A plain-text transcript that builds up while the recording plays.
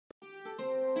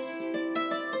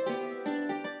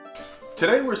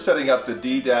Today we're setting up the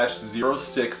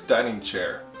D-006 dining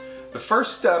chair. The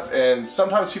first step, and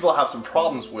sometimes people have some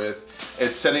problems with,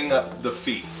 is setting up the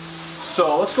feet.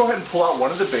 So let's go ahead and pull out one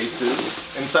of the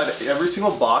bases. Inside every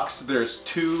single box there's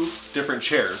two different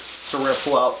chairs. So we're going to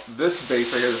pull out this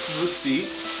base right here. This is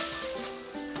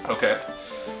the seat. Okay.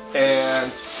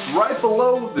 And right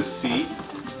below the seat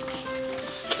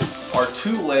are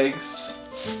two legs.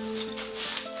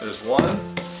 There's one,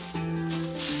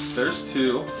 there's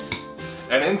two,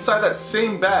 and inside that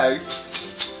same bag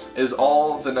is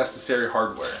all the necessary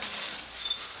hardware.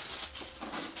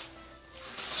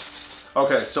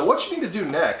 Okay, so what you need to do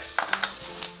next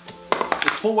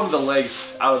is pull one of the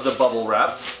legs out of the bubble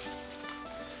wrap.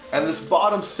 And this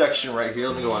bottom section right here,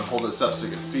 let me go and hold this up so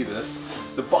you can see this.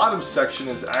 The bottom section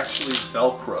is actually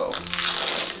Velcro.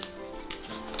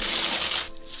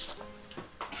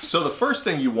 So the first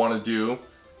thing you want to do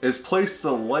is place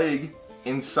the leg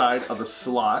inside of a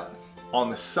slot on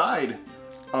the side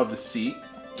of the seat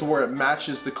to where it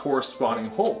matches the corresponding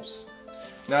holes.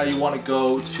 Now you want to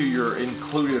go to your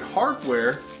included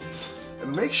hardware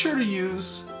and make sure to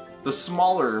use the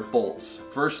smaller bolts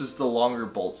versus the longer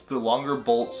bolts. The longer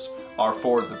bolts are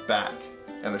for the back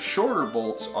and the shorter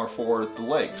bolts are for the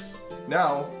legs.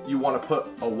 Now you want to put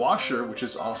a washer, which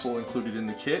is also included in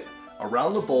the kit,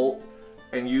 around the bolt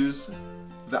and use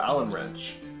the Allen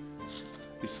wrench.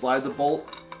 You slide the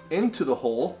bolt into the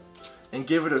hole and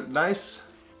give it a nice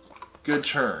good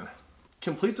turn.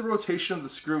 Complete the rotation of the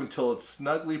screw until it's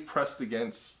snugly pressed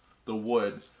against the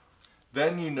wood.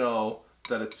 Then you know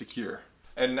that it's secure.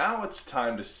 And now it's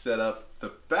time to set up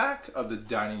the back of the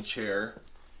dining chair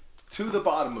to the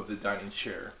bottom of the dining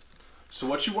chair. So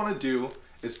what you want to do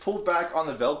is pull back on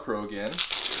the Velcro again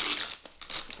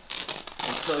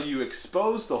until you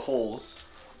expose the holes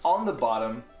on the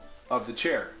bottom of the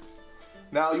chair.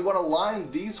 Now you want to line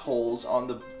these holes on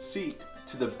the seat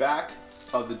to the back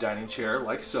of the dining chair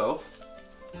like so.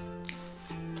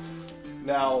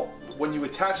 Now when you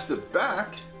attach the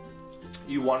back,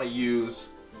 you want to use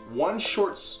one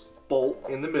short bolt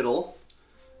in the middle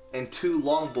and two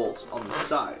long bolts on the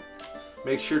side.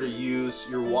 Make sure to use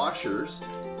your washers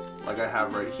like I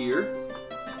have right here.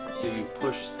 So you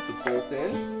push the bolt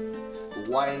in,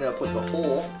 line up with the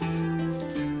hole,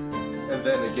 and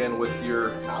then again with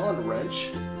your Allen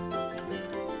wrench,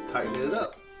 tighten it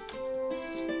up.